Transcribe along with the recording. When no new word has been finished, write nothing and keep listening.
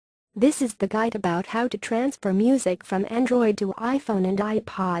This is the guide about how to transfer music from Android to iPhone and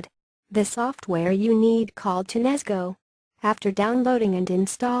iPod. The software you need called Tunesco. After downloading and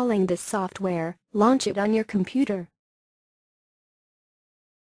installing this software, launch it on your computer.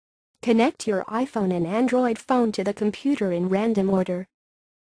 Connect your iPhone and Android phone to the computer in random order.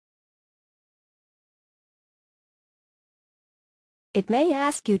 It may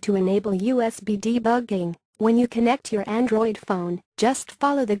ask you to enable USB debugging. When you connect your Android phone, just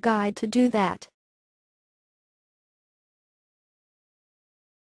follow the guide to do that.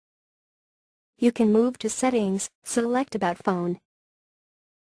 You can move to Settings, select About Phone.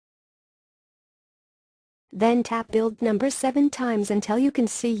 Then tap Build number 7 times until you can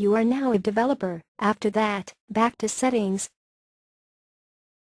see you are now a developer. After that, back to Settings.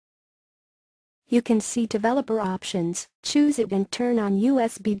 You can see Developer Options, choose it and turn on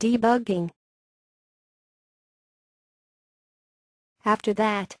USB debugging. After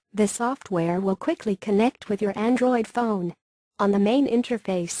that, the software will quickly connect with your Android phone. On the main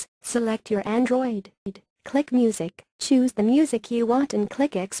interface, select your Android. Click Music, choose the music you want and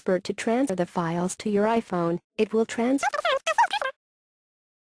click Export to transfer the files to your iPhone. It will transfer.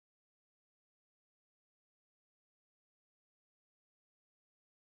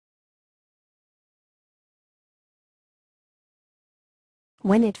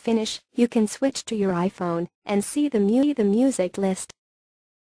 When it finishes, you can switch to your iPhone and see the music list.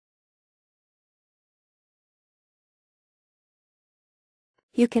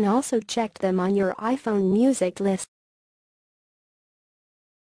 You can also check them on your iPhone music list.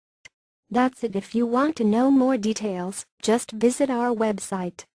 That's it. If you want to know more details, just visit our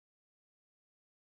website.